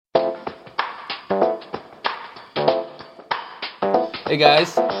Hey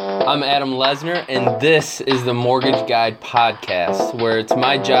guys, I'm Adam Lesner, and this is the Mortgage Guide Podcast, where it's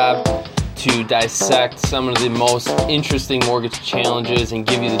my job to dissect some of the most interesting mortgage challenges and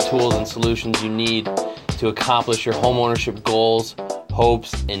give you the tools and solutions you need to accomplish your homeownership goals,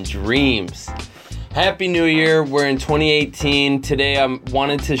 hopes, and dreams. Happy New Year. We're in 2018. Today I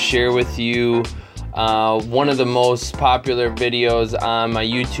wanted to share with you one of the most popular videos on my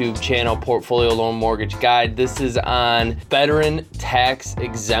YouTube channel, Portfolio Loan Mortgage Guide. This is on veteran tax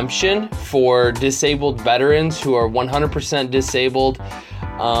exemption for disabled veterans who are 100% disabled.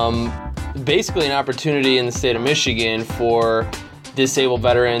 Basically an opportunity in the state of Michigan for disabled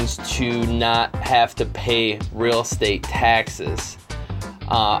veterans to not have to pay real estate taxes.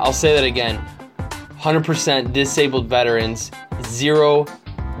 I'll say that again, 100% disabled veterans, zero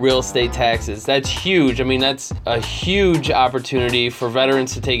real estate taxes. That's huge. I mean, that's a huge opportunity for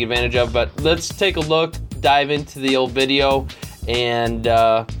veterans to take advantage of. But let's take a look, dive into the old video, and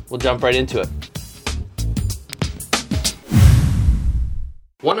we'll jump right into it.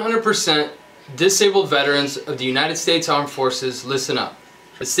 100% disabled veterans of the United States Armed Forces, listen up.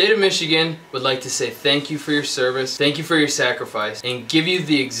 The state of Michigan would like to say thank you for your service, thank you for your sacrifice, and give you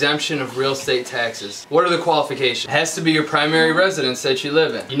the exemption of real estate taxes. What are the qualifications? It has to be your primary residence that you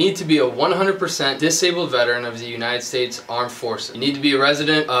live in. You need to be a 100% disabled veteran of the United States Armed Forces. You need to be a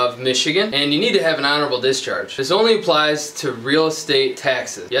resident of Michigan, and you need to have an honorable discharge. This only applies to real estate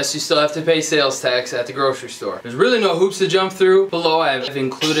taxes. Yes, you still have to pay sales tax at the grocery store. There's really no hoops to jump through. Below, I've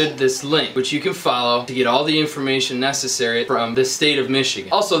included this link, which you can follow to get all the information necessary from the state of Michigan.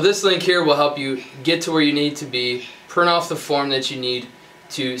 Also, this link here will help you get to where you need to be, print off the form that you need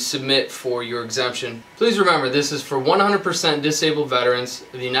to submit for your exemption. Please remember, this is for 100% disabled veterans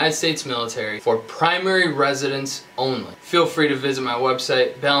of the United States military for primary residence only. Feel free to visit my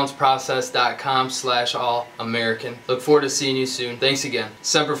website, balanceprocess.com/all-American. Look forward to seeing you soon. Thanks again.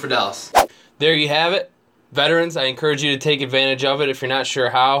 Semper Fidelis. There you have it. Veterans, I encourage you to take advantage of it. If you're not sure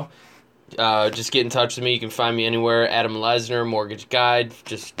how, just get in touch with me. You can find me anywhere. Adam Lesner, Mortgage Guide.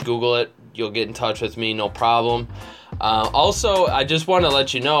 Just Google it. You'll get in touch with me, no problem. Also, I just want to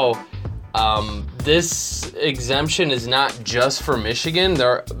let you know, this exemption is not just for Michigan. There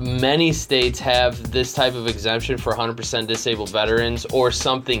are many states have this type of exemption for 100% disabled veterans or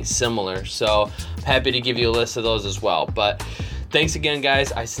something similar. So I'm happy to give you a list of those as well. But thanks again,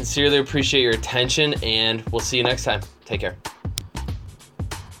 guys. I sincerely appreciate your attention, and we'll see you next time. Take care.